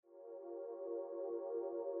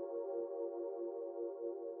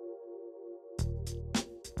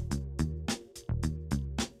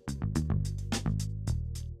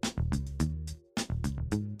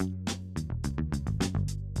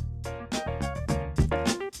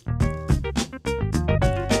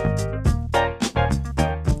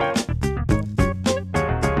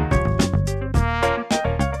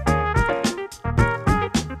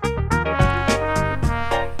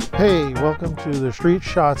Hey, welcome to the Street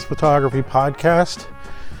Shots Photography Podcast.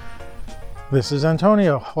 This is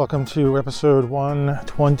Antonio. Welcome to episode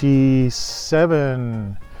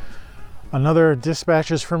 127. Another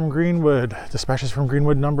Dispatches from Greenwood. Dispatches from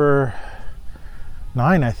Greenwood number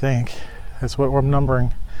 9, I think. That's what we're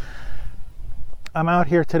numbering. I'm out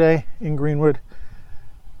here today in Greenwood.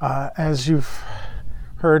 As you've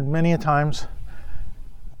heard many a times,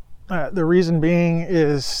 the reason being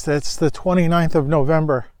is that's the 29th of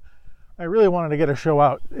November. I really wanted to get a show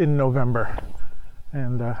out in November,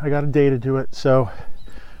 and I got a day to do it, so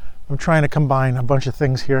I'm trying to combine a bunch of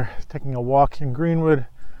things here. Taking a walk in Greenwood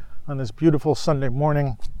on this beautiful Sunday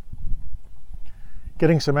morning,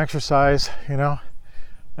 getting some exercise, you know.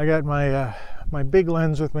 I got my my big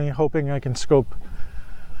lens with me, hoping I can scope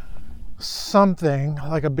something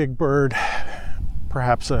like a big bird,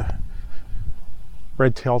 perhaps a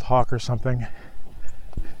red-tailed hawk or something.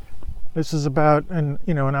 This is about an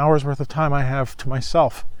hour's worth of time I have to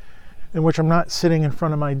myself, in which I'm not sitting in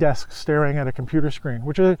front of my desk staring at a computer screen,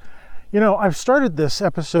 which I've started this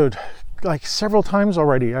episode like several times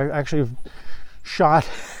already. I actually shot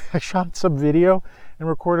some video and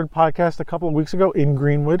recorded podcast a couple of weeks ago in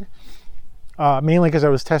Greenwood, mainly because I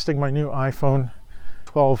was testing my new iPhone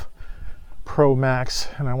 12 Pro Max,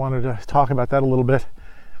 and I wanted to talk about that a little bit.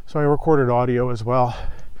 So I recorded audio as well.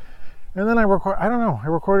 And then I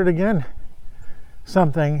recorded again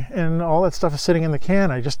something, and all that stuff is sitting in the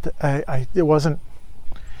can. It wasn't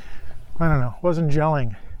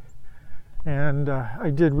gelling. And I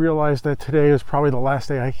did realize that today is probably the last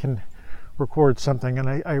day I can record something, and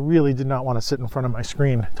I really did not want to sit in front of my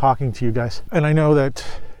screen talking to you guys. And I know that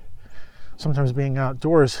sometimes being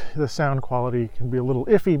outdoors, the sound quality can be a little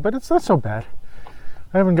iffy, but it's not so bad.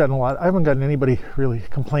 I haven't gotten anybody really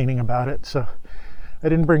complaining about it, so I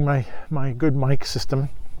didn't bring my good mic system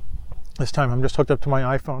this time. I'm just hooked up to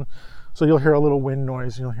my iPhone, so you'll hear a little wind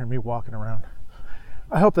noise, and you'll hear me walking around.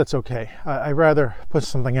 I hope that's okay. I'd rather put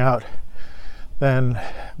something out than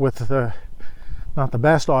with not the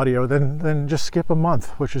best audio than just skip a month,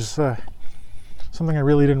 which is something I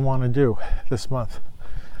really didn't want to do this month.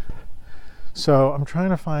 So I'm trying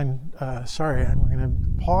to find, I'm going to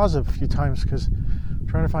pause a few times because I'm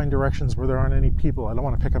trying to find directions where there aren't any people. I don't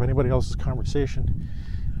want to pick up anybody else's conversation.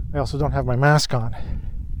 I also don't have my mask on,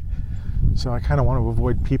 so I kind of want to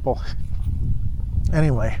avoid people.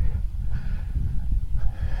 Anyway,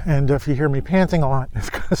 and if you hear me panting a lot, it's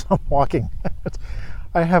because I'm walking.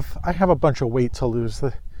 I have a bunch of weight to lose.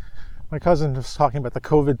 My cousin was talking about the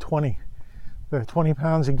COVID-20, the 20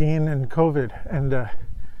 pounds you gain in COVID, and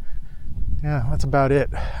yeah, that's about it.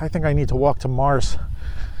 I think I need to walk to Mars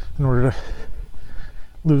in order to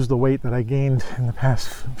lose the weight that I gained in the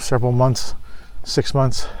past several months, 6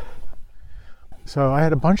 months. So I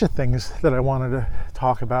had a bunch of things that I wanted to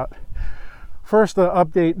talk about. First, the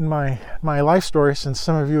update in my life story, since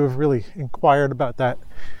some of you have really inquired about that.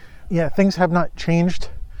 Yeah, things have not changed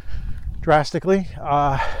drastically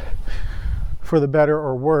for the better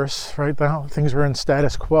or worse. Right now, things are in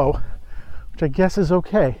status quo, which I guess is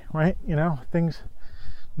okay, right? Things,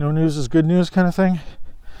 no news is good news kind of thing.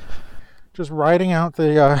 Just riding out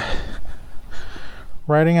the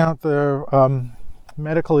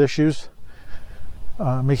medical issues,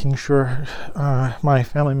 making sure my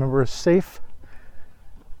family member is safe.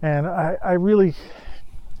 And I really,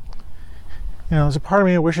 there's a part of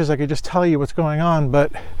me that wishes I could just tell you what's going on,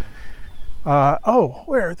 but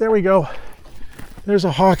there we go. There's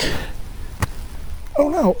a hawk. Oh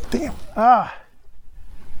no, damn.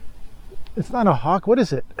 It's not a hawk. What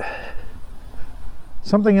is it?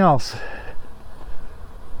 Something else.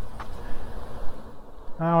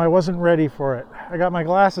 Oh, I wasn't ready for it. I got my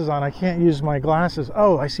glasses on. I can't use my glasses.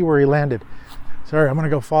 Oh, I see where he landed. Sorry, I'm going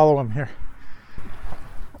to go follow him here.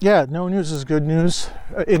 Yeah, no news is good news,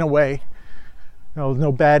 in a way.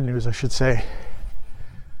 No bad news, I should say.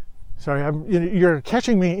 Sorry, you're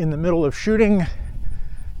catching me in the middle of shooting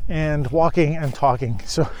and walking and talking.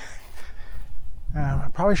 So I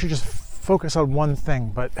probably should just focus on one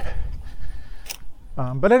thing, but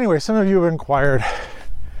anyway, some of you have inquired.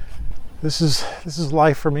 This is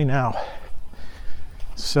life for me now.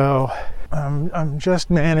 So I'm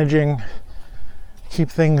just managing, keep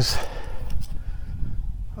things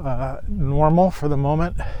normal for the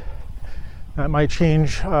moment. That might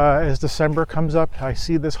change as December comes up. I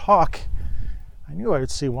see this hawk. I knew I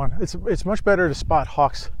would see one. It's much better to spot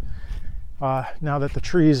hawks now that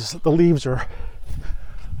the leaves are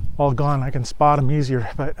all gone. I can spot them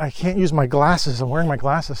easier, but I can't use my glasses. I'm wearing my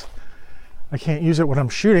glasses. I can't use it when I'm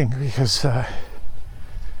shooting because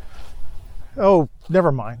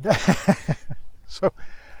never mind. So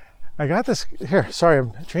I got this here. Sorry,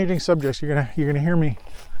 I'm changing subjects. You're gonna hear me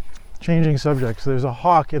changing subjects. There's a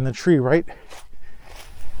hawk in the tree right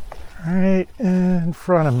in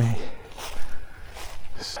front of me.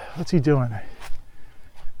 What's he doing? I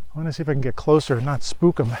want to see if I can get closer and not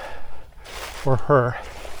spook him or her.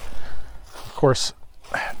 Of course,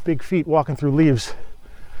 big feet walking through leaves.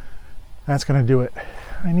 That's gonna do it.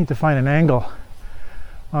 I need to find an angle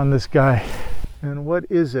on this guy. And what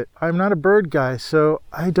is it? I'm not a bird guy, so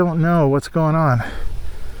I don't know what's going on.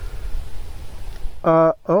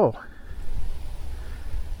 Oh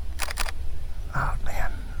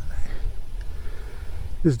man.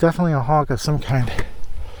 This is definitely a hawk of some kind.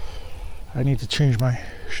 I need to change my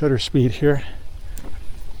shutter speed here.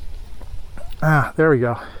 There we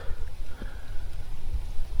go.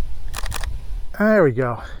 There we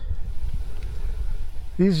go.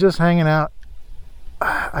 He's just hanging out.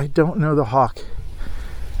 I don't know the hawk.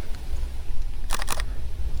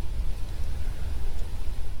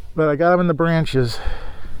 But I got him in the branches.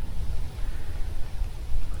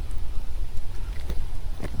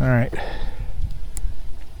 All right.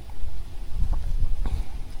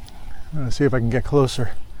 I'm gonna see if I can get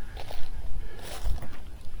closer.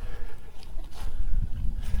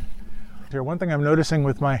 Here, one thing I'm noticing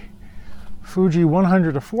with my Fuji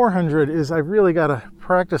 100 to 400 is I've really got to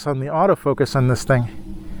practice on the autofocus on this thing.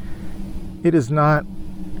 It is not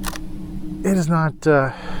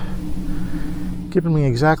giving me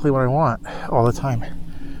exactly what I want all the time.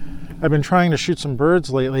 I've been trying to shoot some birds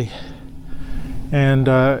lately, and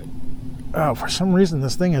for some reason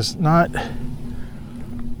this thing is not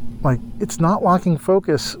it's not locking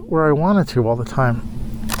focus where I want it to all the time.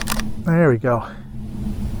 There we go.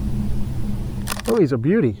 Oh, he's a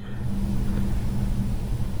beauty.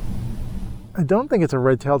 I don't think it's a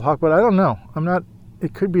red-tailed hawk, but I don't know.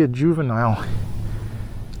 It could be a juvenile.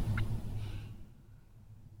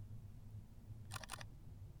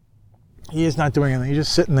 He is not doing anything. He's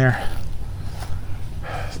just sitting there.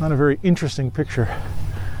 It's not a very interesting picture.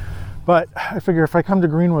 But I figure if I come to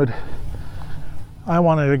Greenwood, I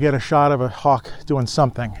wanted to get a shot of a hawk doing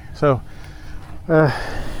something. So,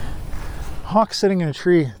 hawk sitting in a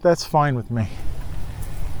tree, that's fine with me.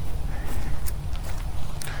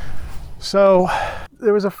 So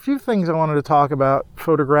there was a few things I wanted to talk about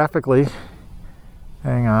photographically.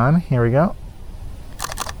 Hang on, here we go.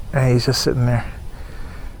 And he's just sitting there.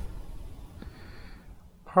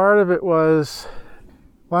 Part of it was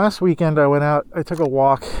last weekend I went out, I took a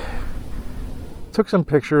walk, took some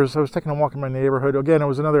pictures. I was taking a walk in my neighborhood. Again, it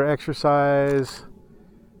was another exercise,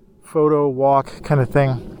 photo walk kind of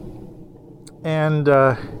thing. And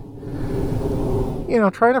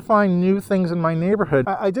trying to find new things in my neighborhood.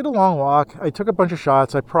 I did a long walk. I took a bunch of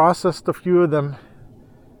shots. I processed a few of them.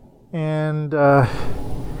 And, I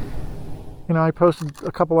posted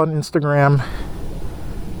a couple on Instagram.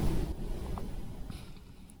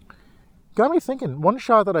 Got me thinking. One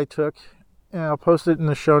shot that I took, and I'll post it in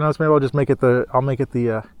the show notes. Maybe I'll just make it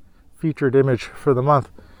the featured image for the month.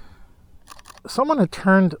 Someone had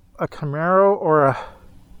turned a Camaro or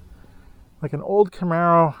an old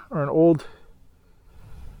Camaro or an old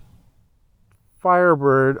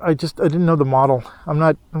Firebird. I didn't know the model. I'm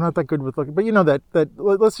not that good with looking, but that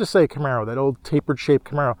let's just say a Camaro, that old tapered shaped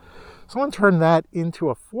Camaro. Someone turned that into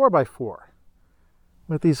a 4x4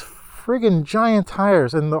 with these friggin' giant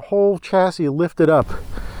tires and the whole chassis lifted up.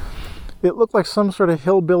 It looked like some sort of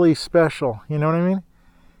hillbilly special, you know what I mean?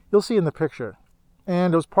 You'll see in the picture.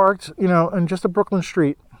 And it was parked, on just a Brooklyn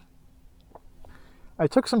street. I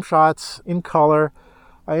took some shots in color.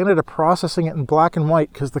 I ended up processing it in black and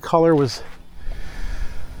white because the color was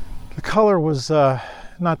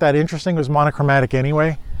not that interesting. It was monochromatic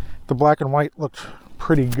anyway. The black and white looked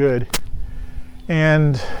pretty good.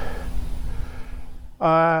 And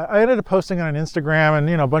I ended up posting it on Instagram and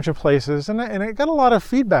a bunch of places, and I got a lot of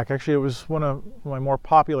feedback. Actually, it was one of my more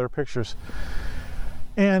popular pictures.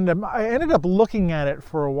 And I ended up looking at it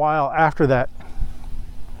for a while after that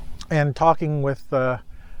and talking with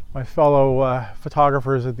my fellow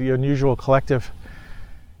photographers at the Unusual Collective,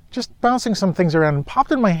 just bouncing some things around, and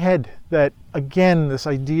popped in my head that, again, this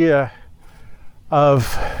idea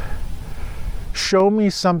of show me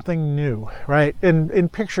something new, right? In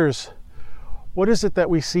pictures, what is it that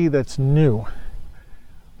we see that's new,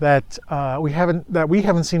 that we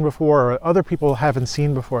haven't seen before, or other people haven't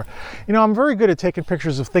seen before? I'm very good at taking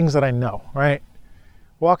pictures of things that I know, right?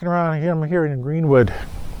 Walking around here, I'm here in Greenwood.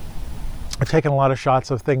 I've taken a lot of shots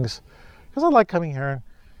of things because I like coming here and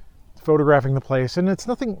photographing the place, and it's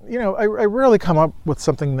nothing, I rarely come up with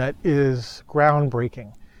something that is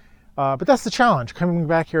groundbreaking. But that's the challenge, coming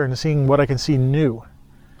back here and seeing what I can see new.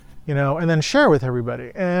 and then share with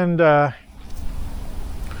everybody. And but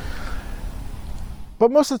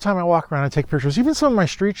most of the time I walk around and take pictures. Even some of my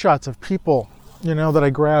street shots of people, that I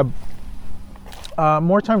grab,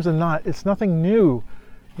 more times than not, it's nothing new.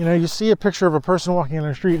 You see a picture of a person walking in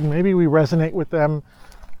the street and maybe we resonate with them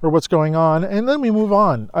or what's going on, and then we move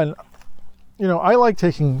on. And, I like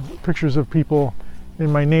taking pictures of people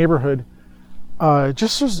in my neighborhood,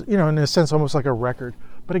 just as, in a sense, almost like a record.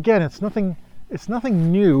 But again, it's nothing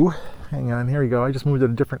new. Hang on, here we go. I just moved at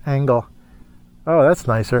a different angle. Oh, that's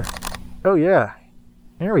nicer. Oh yeah,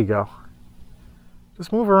 there we go.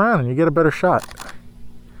 Just move around and you get a better shot.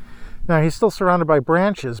 Now he's still surrounded by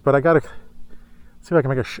branches, but I gotta see if I can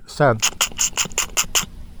make a sound.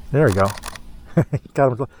 There we go.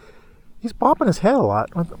 Got him. He's bopping his head a lot.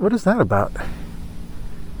 What is that about?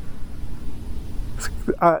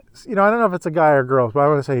 I don't know if it's a guy or girl, but I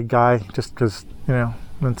want to say guy just because,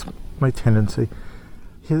 that's my tendency.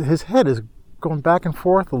 His head is going back and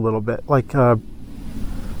forth a little bit, like, hope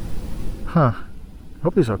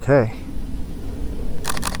he's okay.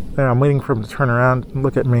 There, I'm waiting for him to turn around and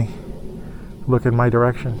look at me, look in my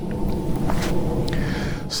direction.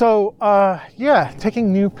 So,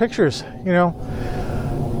 taking new pictures,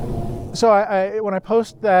 So I when I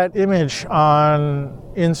post that image on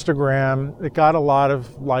Instagram, it got a lot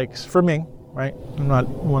of likes for me, right? I'm not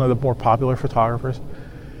one of the more popular photographers.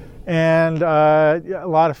 And a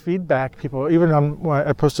lot of feedback. People, even when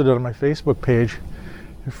I posted it on my Facebook page,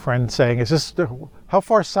 a friend saying, how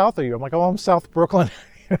far south are you? I'm like, I'm South Brooklyn.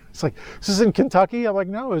 It's like, this is in Kentucky? I'm like,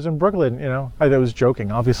 no, it was in Brooklyn, I was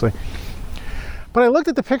joking, obviously. But I looked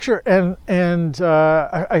at the picture and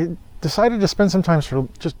I decided to spend some time sort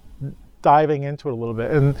of just diving into it a little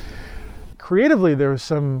bit. And creatively, there was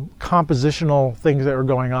some compositional things that were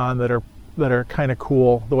going on that are kind of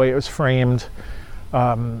cool. The way it was framed.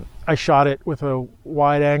 I shot it with a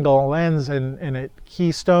wide angle lens and it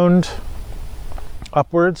keystoned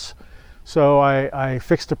upwards. So I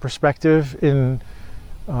fixed a perspective in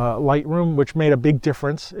Lightroom, which made a big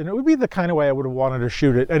difference. And it would be the kind of way I would have wanted to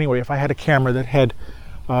shoot it anyway. If I had a camera that had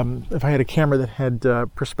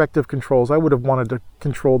perspective controls, I would have wanted to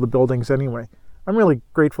control the buildings anyway. I'm really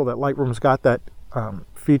grateful that Lightroom's got that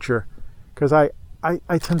feature, because I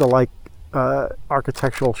tend to like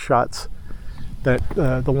architectural shots that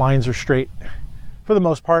the lines are straight for the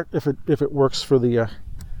most part, if it works for the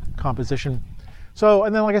composition. So,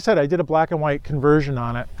 and then like I said, I did a black and white conversion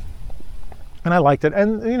on it, and I liked it.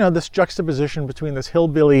 And this juxtaposition between this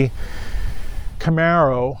hillbilly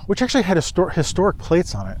Camaro, which actually had historic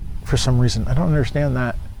plates on it for some reason. I don't understand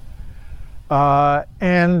that.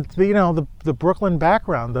 And the Brooklyn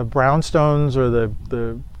background, the brownstones or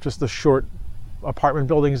the short apartment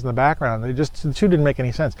buildings in the background, the two didn't make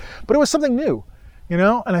any sense. But it was something new,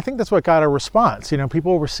 and I think that's what got a response.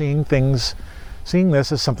 People were seeing this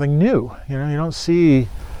as something new. You don't see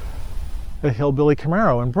a hillbilly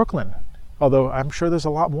Camaro in Brooklyn, although I'm sure there's a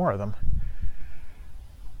lot more of them.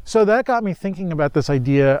 So that got me thinking about this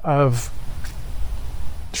idea of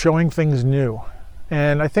showing things new.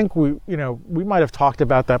 And I think we might have talked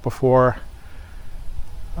about that before.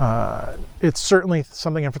 It's certainly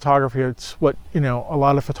something in photography. It's what, a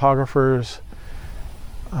lot of photographers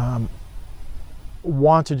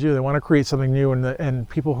want to do. They want to create something new, and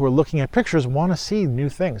people who are looking at pictures want to see new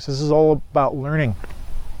things. This is all about learning.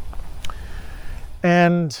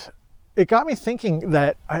 And it got me thinking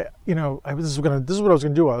that this is what I was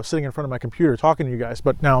going to do while I was sitting in front of my computer talking to you guys,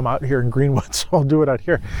 but now I'm out here in Greenwood, so I'll do it out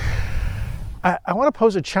here. I want to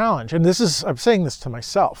pose a challenge, and I'm saying this to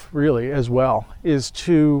myself really as well, is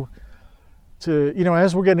to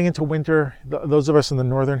as we're getting into winter, those of us in the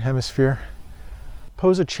Northern Hemisphere,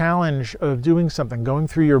 pose a challenge of doing something, going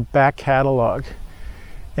through your back catalog.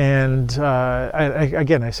 And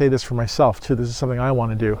I say this for myself too, this is something I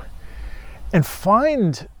want to do. And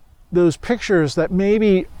find those pictures that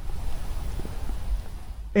maybe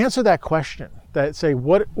answer that question, that say,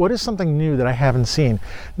 what is something new that I haven't seen?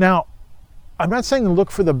 Now, I'm not saying to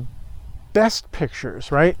look for the best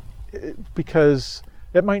pictures, right? Because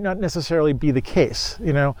that might not necessarily be the case.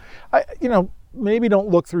 Maybe don't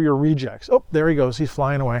look through your rejects. Oh, there he goes. He's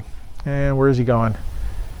flying away. And where is he going?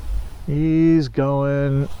 He's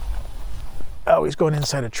going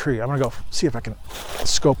inside a tree. I'm going to go see if I can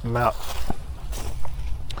scope him out.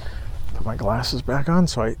 Put my glasses back on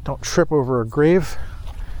so I don't trip over a grave.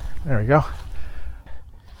 There we go.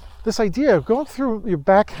 This idea of going through your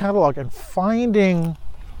back catalog and finding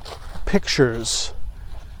pictures,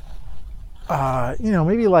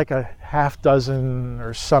 maybe like a half dozen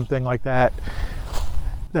or something like that,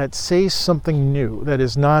 that say something new, that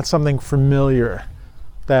is not something familiar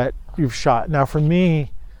that you've shot. Now for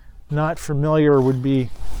me, not familiar would be,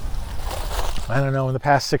 I don't know, in the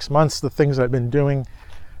past 6 months, the things I've been doing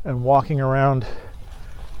and walking around,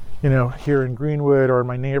 here in Greenwood or in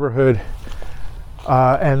my neighborhood,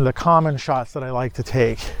 and the common shots that I like to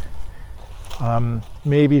take.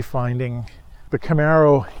 Maybe finding the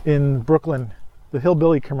Camaro in Brooklyn, the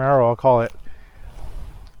Hillbilly Camaro, I'll call it.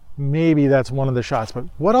 Maybe that's one of the shots. But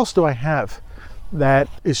what else do I have that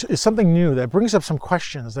is something new, that brings up some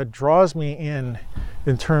questions, that draws me in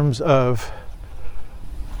terms of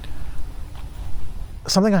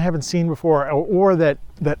something I haven't seen before, or that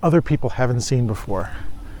other people haven't seen before?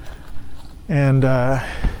 And now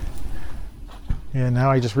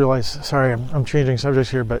I just realized, sorry, I'm changing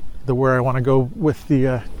subjects here, but where I want to go with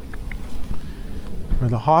where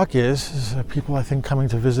the hawk is people, I think, coming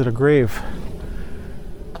to visit a grave.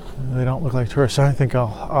 They don't look like tourists, so I think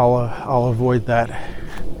I'll avoid that.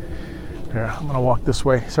 Here, I'm gonna walk this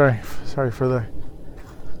way. Sorry for the.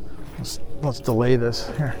 Let's delay this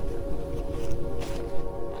here.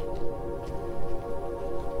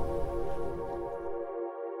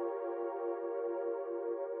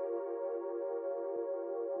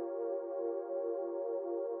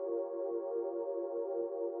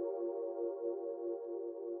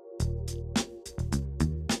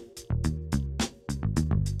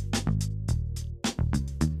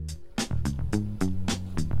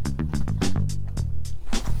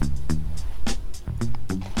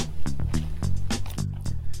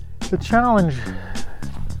 The challenge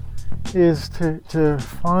is to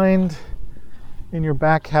find in your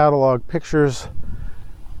back catalog pictures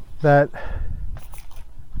that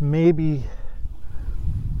maybe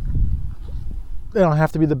they don't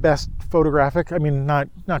have to be the best photographic. I mean, not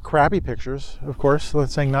crappy pictures, of course.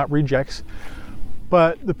 Let's say not rejects,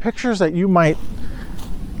 but the pictures that you might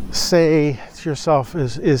say to yourself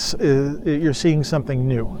is you're seeing something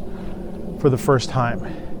new for the first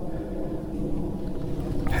time.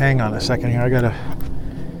 Hang on a second here. I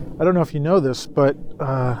don't know if you know this, but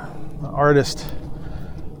the artist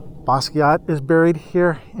Basquiat is buried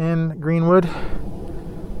here in Greenwood.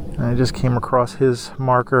 And I just came across his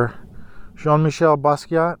marker. Jean-Michel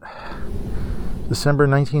Basquiat, December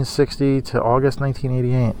 1960 to August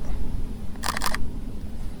 1988.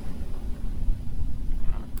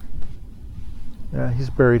 Yeah, he's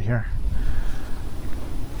buried here.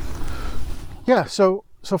 Yeah, so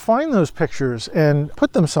find those pictures and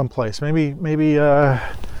put them someplace. Maybe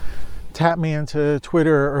tap me into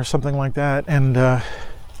Twitter or something like that, and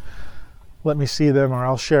let me see them, or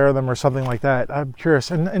I'll share them or something like that. I'm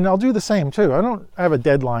curious, and I'll do the same too. I don't have a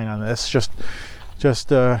deadline on this. Just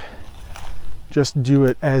do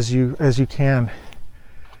it as you can,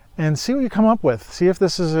 and see what you come up with. See if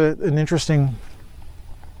this is an interesting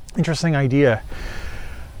idea.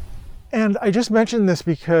 And I just mentioned this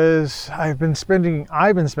because I've been spending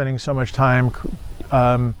so much time.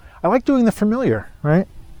 I like doing the familiar, right?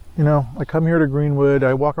 I come here to Greenwood.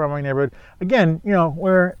 I walk around my neighborhood. Again,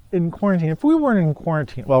 we're in quarantine. If we weren't in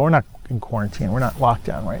quarantine, well, we're not in quarantine. We're not locked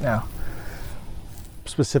down right now,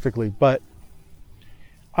 specifically. But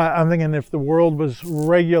I'm thinking if the world was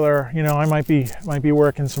regular, I might be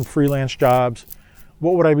working some freelance jobs.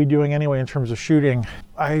 What would I be doing anyway in terms of shooting?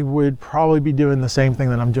 I would probably be doing the same thing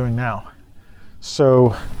that I'm doing now.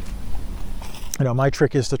 So, my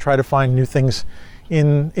trick is to try to find new things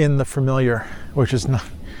in the familiar, which is not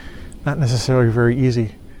necessarily very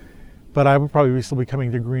easy. But I would probably still be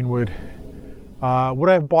coming to Greenwood. Would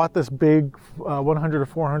I have bought this big 100 to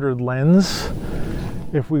 400 lens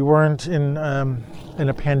if we weren't in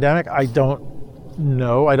a pandemic? I don't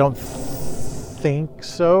know. I don't think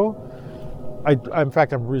so. In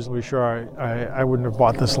fact, I'm reasonably sure I wouldn't have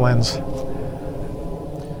bought this lens.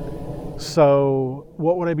 So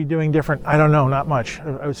what would I be doing different? I don't know, not much.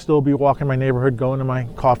 I would still be walking my neighborhood, going to my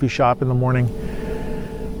coffee shop in the morning,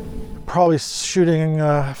 probably shooting,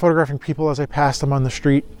 photographing people as I pass them on the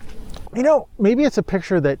street. Maybe it's a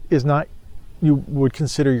picture that is not, you would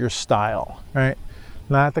consider your style, right?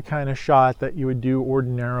 Not the kind of shot that you would do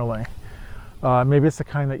ordinarily. Maybe it's the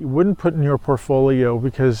kind that you wouldn't put in your portfolio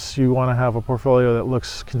because you want to have a portfolio that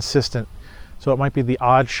looks consistent. So it might be the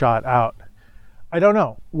odd shot out. I don't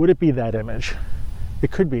know. Would it be that image?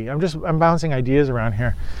 It could be. I'm bouncing ideas around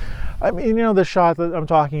here. I mean, the shot that I'm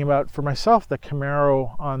talking about for myself, the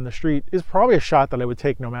Camaro on the street, is probably a shot that I would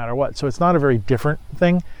take no matter what. So it's not a very different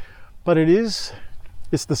thing, but it's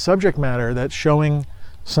the subject matter that's showing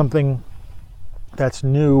something that's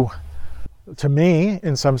new to me,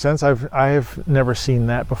 in some sense. I've never seen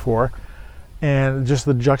that before, and just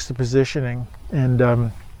the juxtapositioning,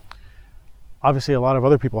 and obviously a lot of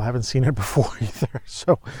other people haven't seen it before either,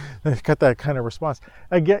 so they've got that kind of response.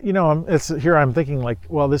 I get, I'm thinking like,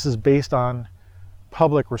 well, this is based on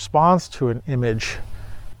public response to an image.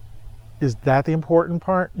 Is that the important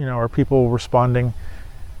part? Are people responding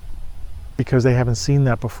because they haven't seen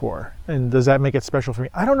that before? And does that make it special for me?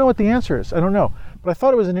 I don't know what the answer is. I don't know. But I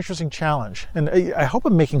thought it was an interesting challenge. And I hope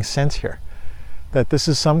I'm making sense here, that this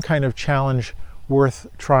is some kind of challenge worth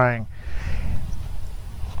trying.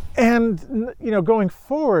 And, going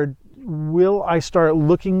forward, will I start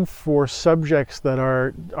looking for subjects that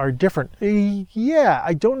are different? Yeah,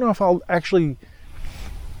 I don't know if I'll actually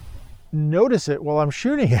notice it while I'm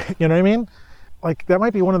shooting it. You know what I mean? Like, that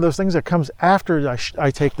might be one of those things that comes after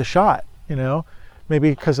I take the shot, maybe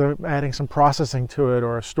because I'm adding some processing to it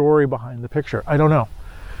or a story behind the picture. I don't know.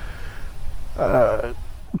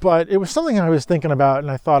 But it was something I was thinking about,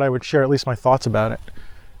 and I thought I would share at least my thoughts about it.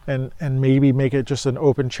 And maybe make it just an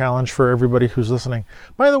open challenge for everybody who's listening.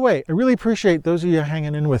 By the way, I really appreciate those of you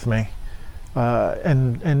hanging in with me,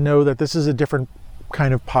 and know that this is a different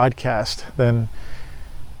kind of podcast than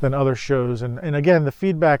other shows. And again, the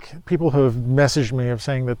feedback, people who have messaged me of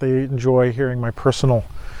saying that they enjoy hearing my personal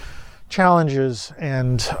challenges,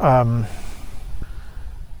 and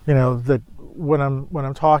that when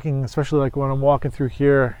I'm talking, especially like when I'm walking through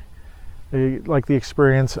here, they like the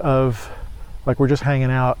experience of like we're just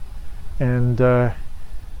hanging out, and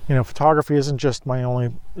photography isn't the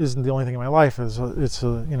only thing in my life. It's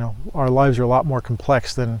our lives are a lot more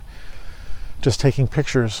complex than just taking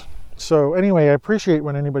pictures. So anyway, I appreciate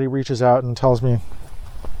when anybody reaches out and tells me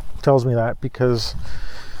that, because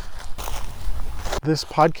this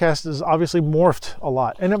podcast is obviously morphed a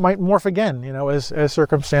lot, and it might morph again, as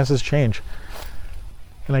circumstances change.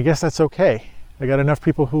 And I guess that's okay. I got enough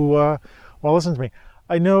people who will listen to me.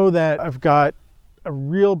 I know that I've got a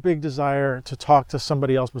real big desire to talk to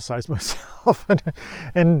somebody else besides myself,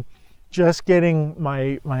 and just getting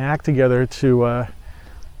my act together to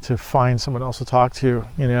find someone else to talk to.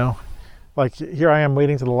 Like here I am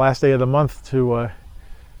waiting to the last day of the month to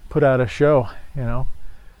put out a show.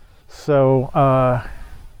 So I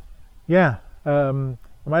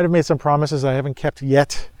might have made some promises I haven't kept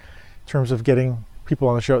yet in terms of getting people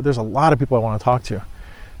on the show. There's a lot of people I want to talk to.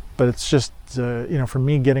 But it's just, for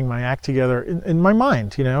me, getting my act together in my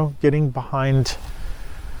mind, getting behind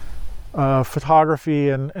photography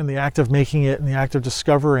and the act of making it and the act of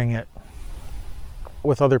discovering it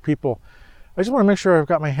with other people. I just want to make sure I've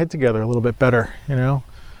got my head together a little bit better,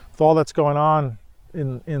 with all that's going on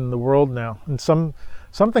in the world now. And some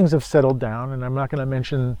things have settled down, and I'm not going to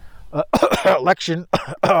mention election.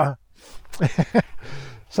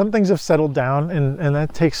 Some things have settled down, and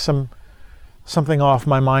that takes something off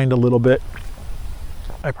my mind a little bit.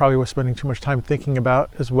 I probably was spending too much time thinking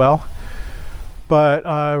about as well. But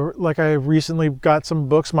like I recently got some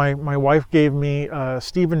books. My wife gave me a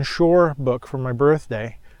Stephen Shore book for my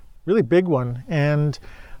birthday, really big one, and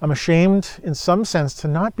I'm ashamed in some sense to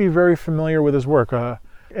not be very familiar with his work.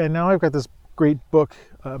 And now I've got this great book,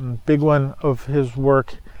 big one of his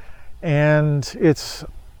work, and it's,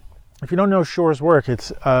 if you don't know Shore's work,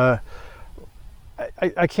 it's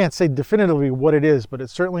I can't say definitively what it is, but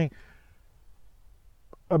it's certainly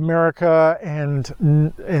America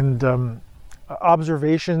and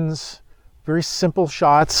observations, very simple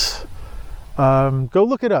shots. Go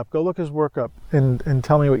look it up. Go look his work up and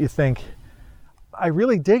tell me what you think. I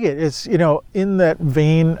really dig it. It's, in that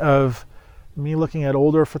vein of me looking at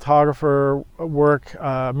older photographer work,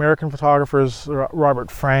 American photographers,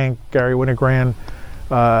 Robert Frank, Gary Winogrand,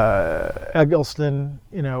 Eggleston,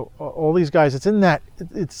 all these guys.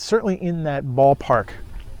 It's certainly in that ballpark.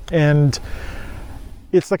 And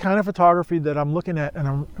it's the kind of photography that I'm looking at, and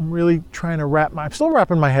I'm really trying to I'm still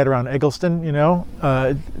wrapping my head around Eggleston,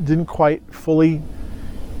 didn't quite fully,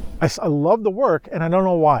 I love the work, and I don't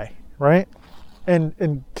know why, right?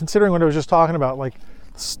 And considering what I was just talking about, like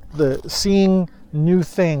the seeing new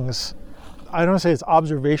things, I don't want to say it's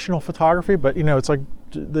observational photography, but it's like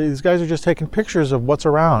these guys are just taking pictures of what's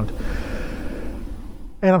around.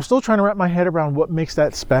 And I'm still trying to wrap my head around what makes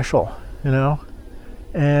that special,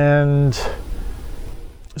 And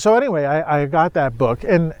so anyway, I got that book,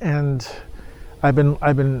 and I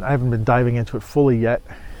haven't been diving into it fully yet.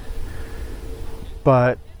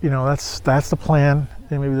 But that's the plan,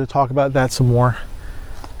 and maybe to talk about that some more.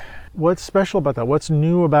 What's special about that? What's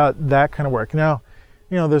new about that kind of work? Now,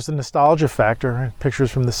 there's the nostalgia factor.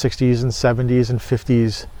 Pictures from the 60s and 70s and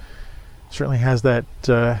 50s certainly has that,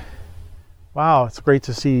 wow, it's great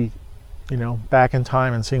to see, back in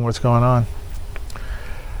time and seeing what's going on.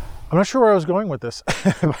 I'm not sure where I was going with this.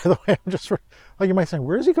 By the way, I'm just, like you might say,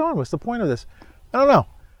 where is he going? What's the point of this? I don't know.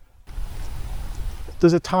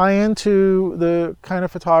 Does it tie into the kind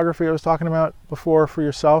of photography I was talking about before for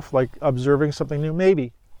yourself, like observing something new?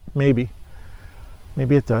 Maybe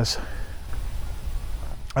it does.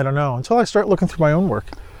 I don't know, until I start looking through my own work,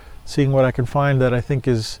 seeing what I can find that I think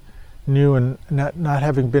is new and not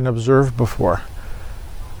having been observed before.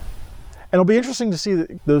 And it'll be interesting to see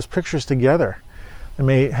those pictures together. They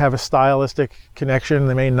may have a stylistic connection,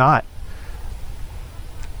 they may not.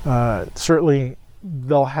 Certainly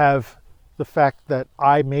they'll have the fact that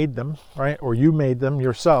I made them, right? Or you made them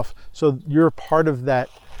yourself. So you're part of that.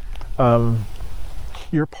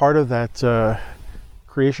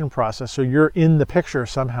 Creation process. So you're in the picture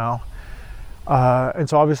somehow. And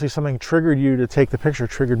so obviously something triggered you to take the picture,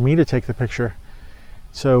 triggered me to take the picture.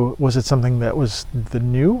 So was it something that was the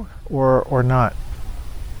new or not?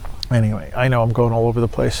 Anyway, I know I'm going all over the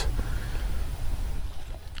place.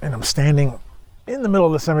 And I'm standing in the middle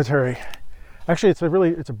of the cemetery. Actually,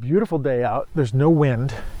 it's a beautiful day out. There's no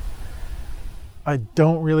wind. I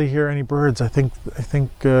don't really hear any birds. I think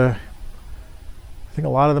a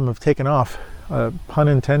lot of them have taken off, pun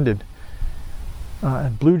intended.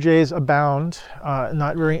 Blue jays abound.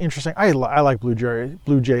 Not very interesting. I like blue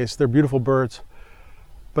jays. They're beautiful birds,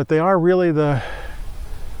 but they are really the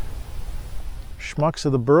schmucks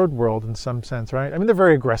of the bird world in some sense, right? I mean, they're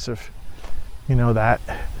very aggressive. You know that.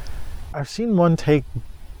 I've seen one take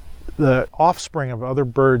the offspring of other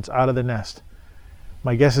birds out of the nest.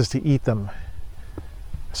 My guess is to eat them. I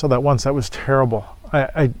saw that once. That was terrible.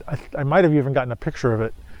 I might have even gotten a picture of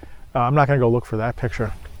it. I'm not going to go look for that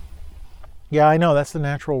picture. Yeah, I know that's the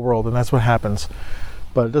natural world and that's what happens,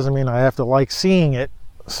 but it doesn't mean I have to like seeing it.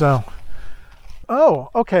 So, oh,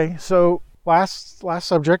 okay. So last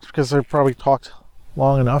subject, because I've probably talked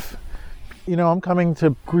long enough. You know, I'm coming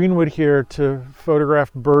to Greenwood here to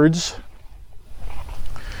photograph birds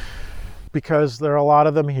because there are a lot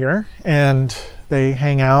of them here and they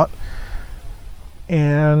hang out.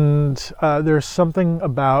 And there's something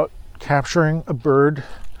about capturing a bird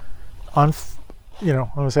on, I'm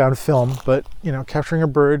going to say on film, but, capturing a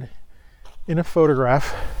bird in a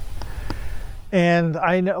photograph. And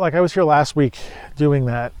I know, like I was here last week doing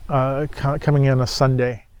that, coming in a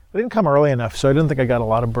Sunday. I didn't come early enough, so I didn't think I got a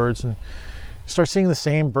lot of birds. And start seeing the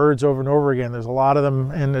same birds over and over again. There's a lot of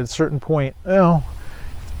them, and at a certain point, I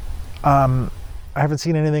haven't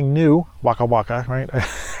seen anything new. Waka waka, right?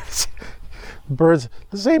 Birds,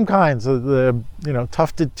 the same kinds, the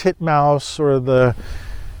tufted titmouse or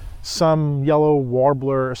some yellow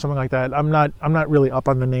warbler or something like that. I'm not really up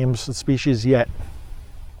on the names of species yet.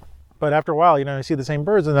 But after a while, I see the same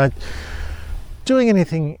birds and not doing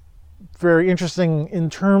anything very interesting in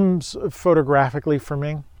terms of photographically for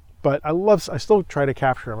me. But I still try to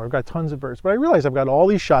capture them. I've got tons of birds, but I realize I've got all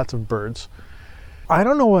these shots of birds. I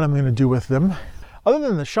don't know what I'm going to do with them. Other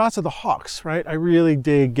than the shots of the hawks, right? I really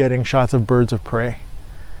dig getting shots of birds of prey,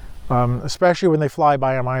 especially when they fly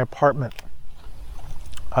by my apartment,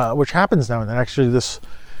 which happens now and then. Actually,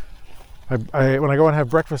 when I go and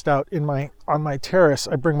have breakfast out on my terrace,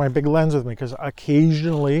 I bring my big lens with me because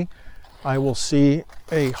occasionally I will see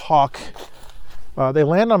a hawk. They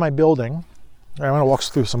land on my building. I'm going to walk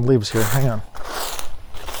through some leaves here. Hang on.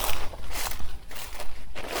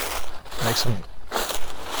 Make some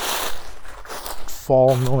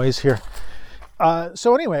fall noise here.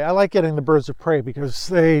 So anyway, I like getting the birds of prey because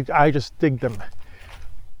I just dig them.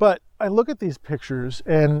 But I look at these pictures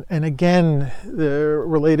and again, they're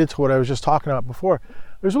related to what I was just talking about before.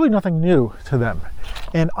 There's really nothing new to them.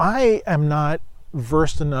 And I am not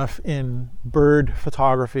versed enough in bird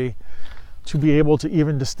photography to be able to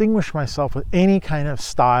even distinguish myself with any kind of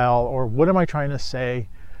style or what am I trying to say.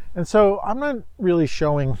 And so I'm not really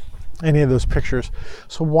showing any of those pictures.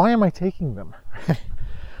 So why am I taking them?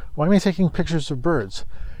 Why am I taking pictures of birds?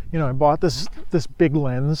 I bought this big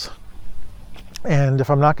lens, and if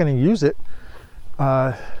I'm not going to use it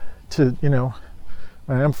I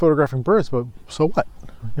am photographing birds, but so what?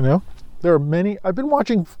 There are many. I've been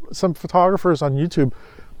watching some photographers on YouTube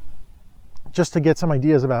just to get some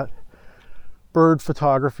ideas about bird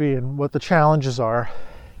photography and what the challenges are.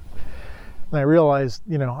 And I realized,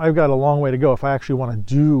 I've got a long way to go if I actually want to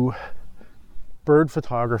do bird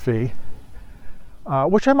photography,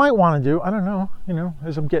 which I might want to do. I don't know,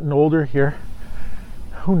 as I'm getting older here,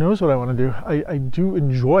 who knows what I want to do. I do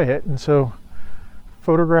enjoy it. And so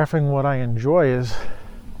photographing what I enjoy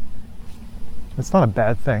it's not a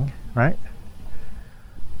bad thing, right?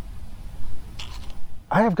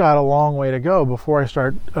 I have got a long way to go before I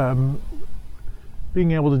start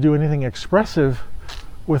being able to do anything expressive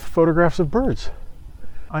with photographs of birds.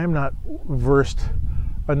 I am not versed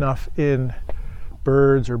enough in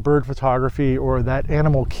birds or bird photography or that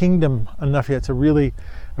animal kingdom enough yet to really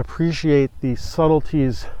appreciate the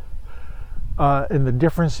subtleties and the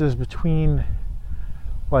differences between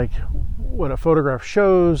like what a photograph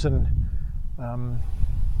shows and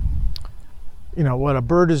what a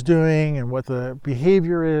bird is doing and what the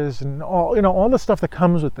behavior is and all the stuff that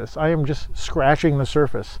comes with this. I am just scratching the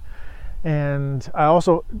surface. And I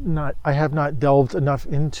have not delved enough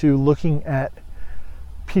into looking at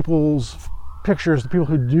people's pictures, the people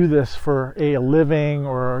who do this for a living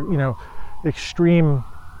or, extreme,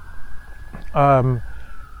 hobby,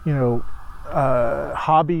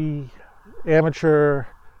 amateur,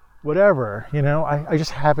 whatever, I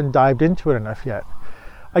just haven't dived into it enough yet.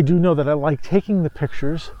 I do know that I like taking the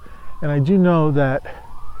pictures, and I do know that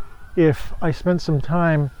if I spent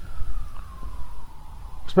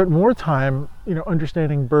more time,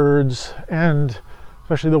 understanding birds, and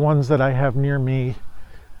especially the ones that I have near me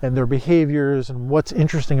and their behaviors and what's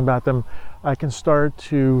interesting about them, I can start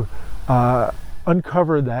to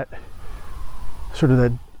uncover that sort of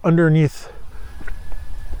that underneath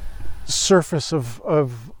surface of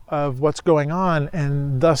what's going on,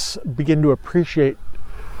 and thus begin to appreciate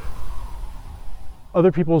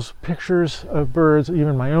other people's pictures of birds,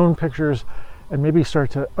 even my own pictures, and maybe start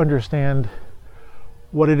to understand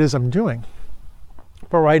what it is I'm doing.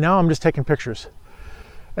 But right now I'm just taking pictures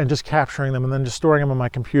and just capturing them and then just storing them on my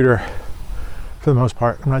computer for the most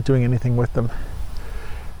part. I'm not doing anything with them.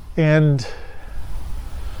 And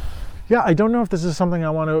yeah, I don't know if this is something I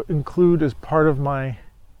want to include as part of my,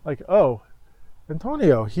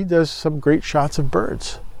 Antonio, he does some great shots of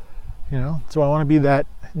birds, so I want to be that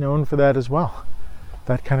known for that as well,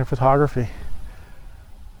 that kind of photography.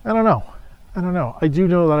 I don't know. I do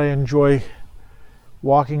know that I enjoy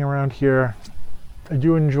walking around here. I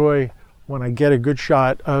do enjoy when I get a good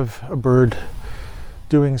shot of a bird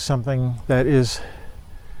doing something that is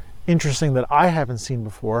interesting that I haven't seen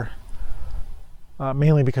before,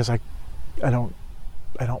 mainly because I don't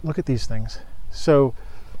look at these things. So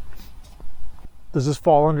does this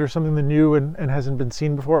fall under something that's new and hasn't been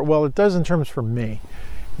seen before? Well, it does in terms for me.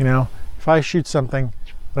 If I shoot something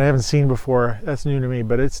that I haven't seen before, that's new to me,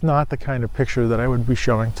 but it's not the kind of picture that I would be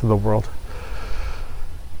showing to the world.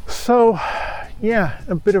 So yeah,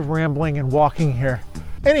 a bit of rambling and walking here.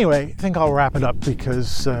 Anyway, I think I'll wrap it up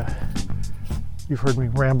because you've heard me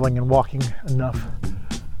rambling and walking enough.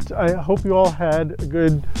 I hope you all had a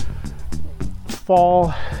good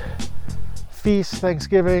fall feast,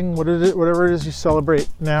 Thanksgiving, whatever it is you celebrate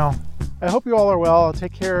now. I hope you all are well.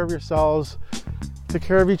 Take care of yourselves. Take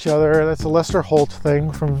care of each other. That's a Lester Holt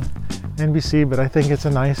thing from NBC, but I think it's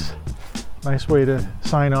a nice way to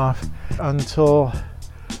sign off. Until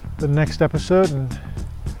the next episode, and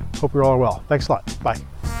hope you all are well. Thanks a lot. Bye.